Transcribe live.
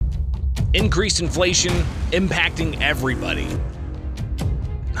Increased inflation impacting everybody.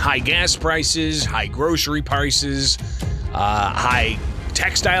 High gas prices, high grocery prices, high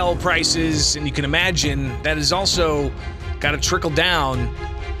textile prices, and you can imagine that has also got to trickle down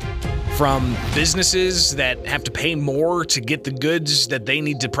from businesses that have to pay more to get the goods that they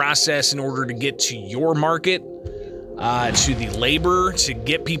need to process in order to get to your market, to the labor to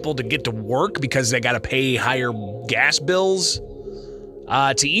get people to get to work because they got to pay higher gas bills,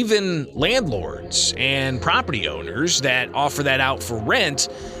 to even landlords and property owners that offer that out for rent.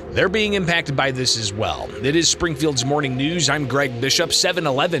 They're being impacted by this as well. It is Springfield's Morning News. I'm Greg Bishop,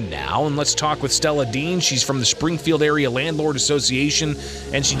 7:11 now, and let's talk with Stella Dean. She's from the Springfield Area Landlord Association,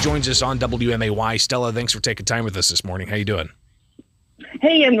 and she joins us on WMAY. Stella, thanks for taking time with us this morning. How you doing?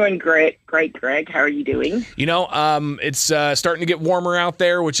 Hey, I'm doing great, Greg. How are you doing? It's starting to get warmer out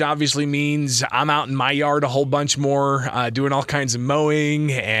there, which obviously means I'm out in my yard a whole bunch more, doing all kinds of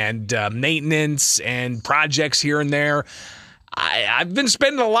mowing and maintenance and projects here and there. I've been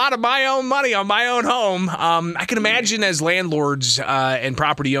spending a lot of my own money on my own home. I can imagine as landlords and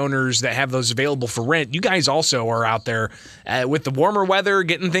property owners that have those available for rent, you guys also are out there with the warmer weather,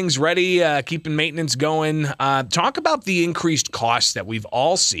 getting things ready, keeping maintenance going. Talk about the increased costs that we've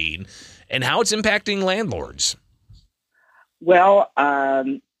all seen and how it's impacting landlords. Well,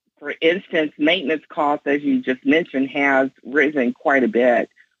 for instance, maintenance costs, as you just mentioned, has risen quite a bit.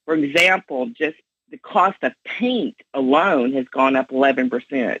 For example, just the cost of paint alone has gone up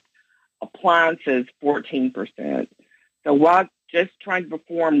 11%, appliances 14%. So while just trying to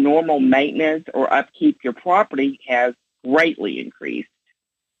perform normal maintenance or upkeep your property has greatly increased.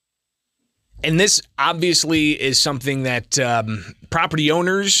 And this obviously is something that property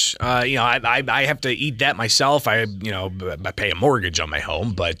owners, I have to eat that myself. I pay a mortgage on my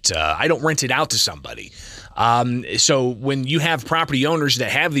home, but I don't rent it out to somebody. So when you have property owners that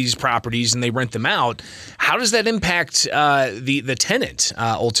have these properties and they rent them out, how does that impact the tenant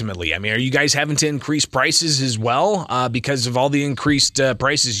ultimately? I mean, are you guys having to increase prices as well because of all the increased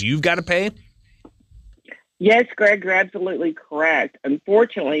prices you've got to pay? Yes, Greg, you're absolutely correct.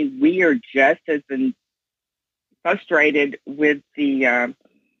 Unfortunately, we are just as frustrated with the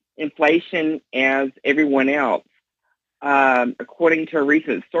inflation as everyone else. According to a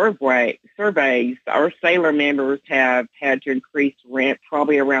recent surveys, our sailor members have had to increase rent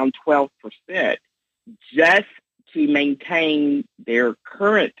probably around 12% just to maintain their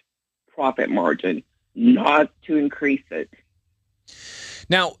current profit margin, not to increase it.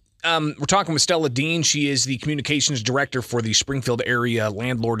 Now, we're talking with Stella Dean. She is the communications director for the Springfield Area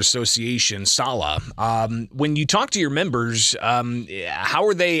Landlord Association, SALA. When you talk to your members, how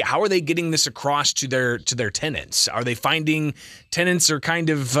are they getting this across to their tenants? Are they finding tenants are kind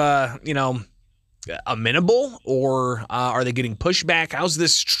of amenable, or are they getting pushback? How's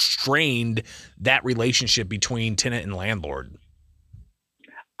this strained that relationship between tenant and landlord?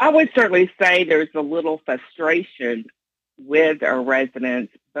 I would certainly say there's a little frustration with our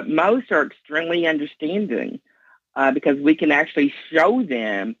residents, but most are extremely understanding because we can actually show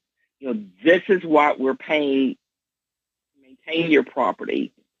them, this is what we're paying to maintain your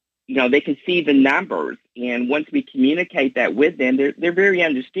property. They can see the numbers, and once we communicate that with them, they're very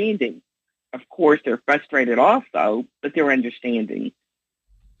understanding. Of course, they're frustrated also, but they're understanding.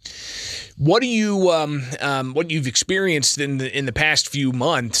 What do you, what you've experienced in the past few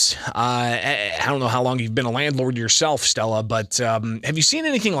months? I don't know how long you've been a landlord yourself, Stella, but have you seen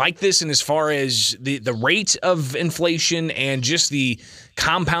anything like this? And as far as the rate of inflation and just the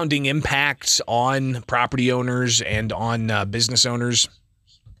compounding impacts on property owners and on business owners?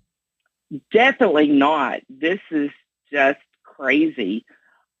 Definitely not. This is just crazy.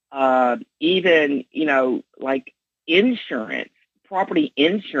 Even like insurance, property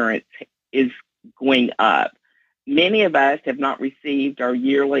insurance is going up. Many of us have not received our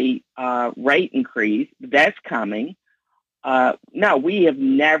yearly rate increase. That's coming. No, we have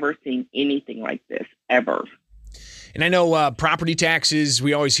never seen anything like this, ever. And I know property taxes,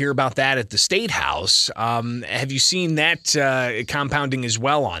 we always hear about that at the State House. Have you seen that compounding as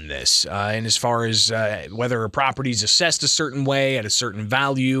well on this? And as far as whether a property is assessed a certain way at a certain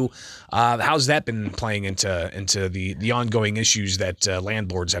value, how's that been playing into the ongoing issues that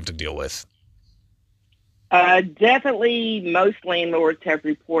landlords have to deal with? Definitely, most landlords have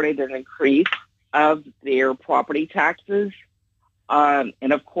reported an increase of their property taxes. And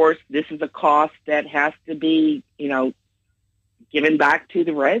of course, this is a cost that has to be, given back to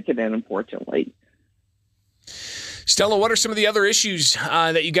the resident, unfortunately. Stella, what are some of the other issues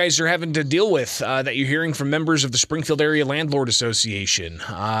that you guys are having to deal with that you're hearing from members of the Springfield Area Landlord Association?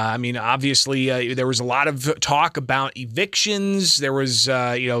 I mean, obviously, there was a lot of talk about evictions. There was,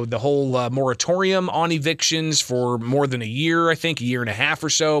 the whole moratorium on evictions for more than a year, I think, a year and a half or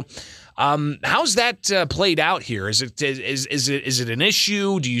so. How's that played out here? Is it an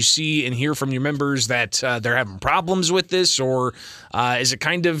issue? Do you see and hear from your members that they're having problems with this, or is it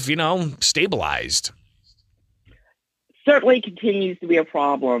kind of, stabilized? Certainly continues to be a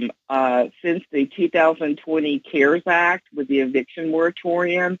problem. Since the 2020 CARES Act with the eviction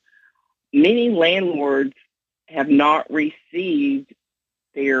moratorium, many landlords have not received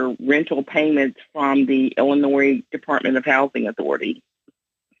their rental payments from the Illinois Department of Housing Authority.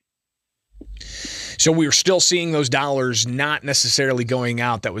 So we're still seeing those dollars not necessarily going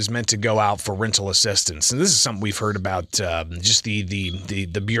out that was meant to go out for rental assistance. And this is something we've heard about, just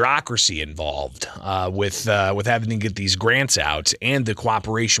the bureaucracy involved with having to get these grants out and the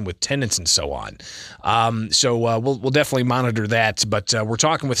cooperation with tenants and so on. So we'll definitely monitor that. But we're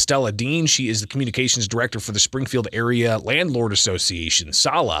talking with Stella Dean. She is the communications director for the Springfield Area Landlord Association,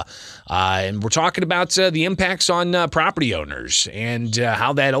 SALA. And we're talking about the impacts on property owners and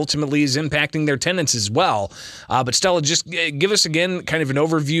how that ultimately is impacting their tenants as well. But Stella, just give us again kind of an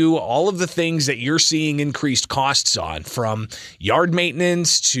overview, all of the things that you're seeing increased costs on, from yard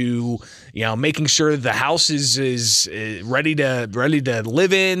maintenance to, making sure the house is ready to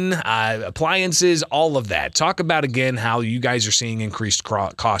live in, appliances, all of that. Talk about again how you guys are seeing increased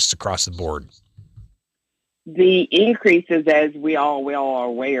costs across the board. The increases, as we all are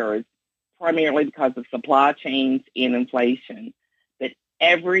aware, is primarily because of supply chains and inflation. But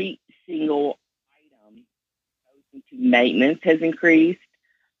every single maintenance has increased.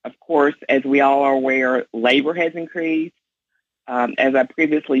 Of course, as we all are aware, labor has increased. As I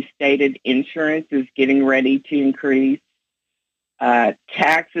previously stated, insurance is getting ready to increase.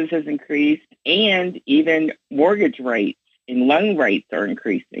 Taxes has increased, and even mortgage rates and loan rates are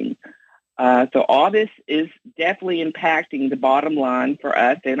increasing. So all this is definitely impacting the bottom line for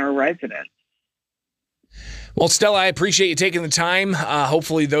us and our residents. Well, Stella, I appreciate you taking the time.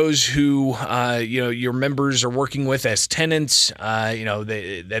 Hopefully those who, your members are working with as tenants,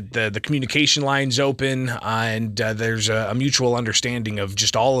 that the communication line's open and there's a mutual understanding of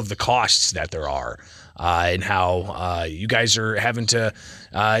just all of the costs that there are and how you guys are having to,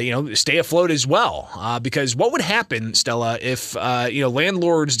 stay afloat as well. Because what would happen, Stella, if,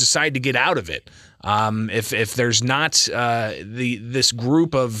 landlords decide to get out of it? If there's not this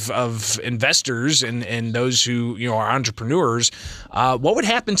group of investors and those who are entrepreneurs, what would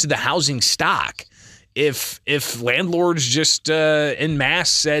happen to the housing stock if landlords just en masse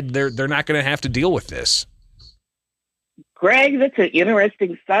said they're not going to have to deal with this? Greg, that's an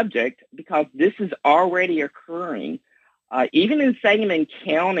interesting subject because this is already occurring. Even in Sangamon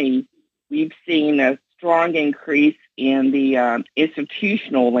County, we've seen a strong increase in the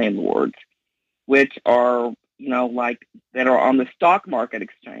institutional landlords, which are, that are on the stock market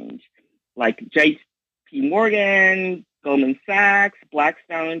exchange, like J.P. Morgan, Goldman Sachs,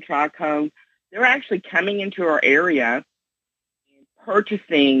 Blackstone, Tricone. They're actually coming into our area and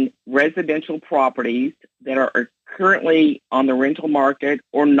purchasing residential properties that are currently on the rental market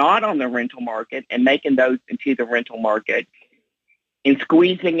or not on the rental market and making those into the rental market and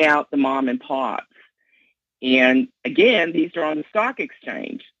squeezing out the mom and pops. And again, these are on the stock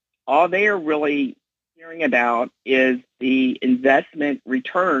exchange. All they are really hearing about is the investment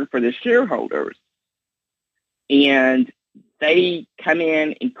return for the shareholders. And they come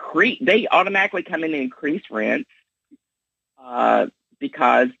in they automatically come in and increase rents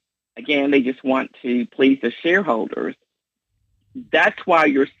because, again, they just want to please the shareholders. That's why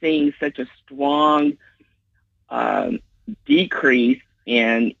you're seeing such a strong decrease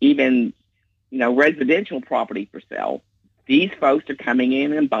in even, residential property for sale. These folks are coming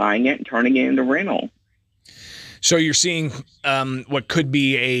in and buying it and turning it into rental. So you're seeing what could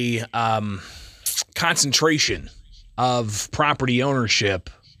be a concentration of property ownership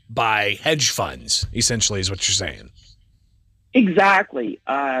by hedge funds, essentially, is what you're saying. Exactly.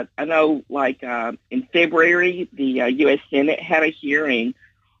 I know, in February, the U.S. Senate had a hearing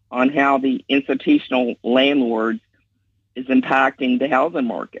on how the institutional landlords is impacting the housing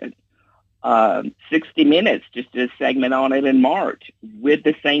market. 60 Minutes just did a segment on it in March with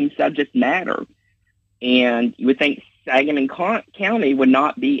the same subject matter. And you would think Sangamon County would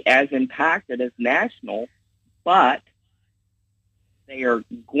not be as impacted as national, but they are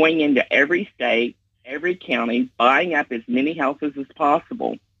going into every state, every county, buying up as many houses as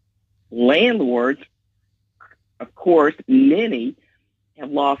possible. Landlords, of course, many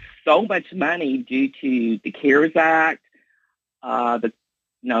have lost so much money due to the CARES Act, the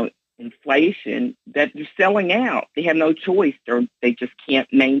inflation, that they're selling out. They have no choice. They just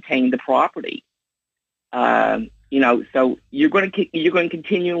can't maintain the property. So you're going to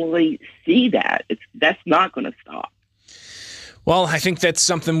continually see that. That's not going to stop. Well, I think that's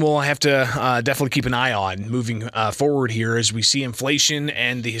something we'll have to definitely keep an eye on moving forward here as we see inflation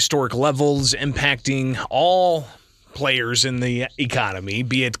and the historic levels impacting all players in the economy,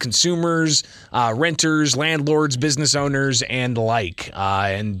 be it consumers, renters, landlords, business owners, and the like.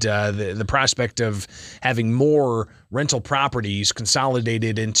 The prospect of having more rental properties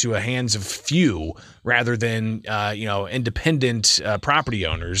consolidated into the hands of few rather than independent property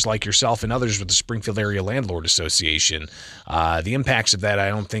owners like yourself and others with the Springfield Area Landlord Association. The impacts of that I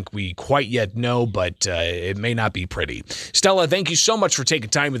don't think we quite yet know, but it may not be pretty. Stella, thank you so much for taking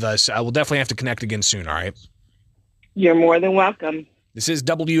time with us. We'll definitely have to connect again soon, all right? You're more than welcome. This is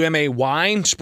WMAY.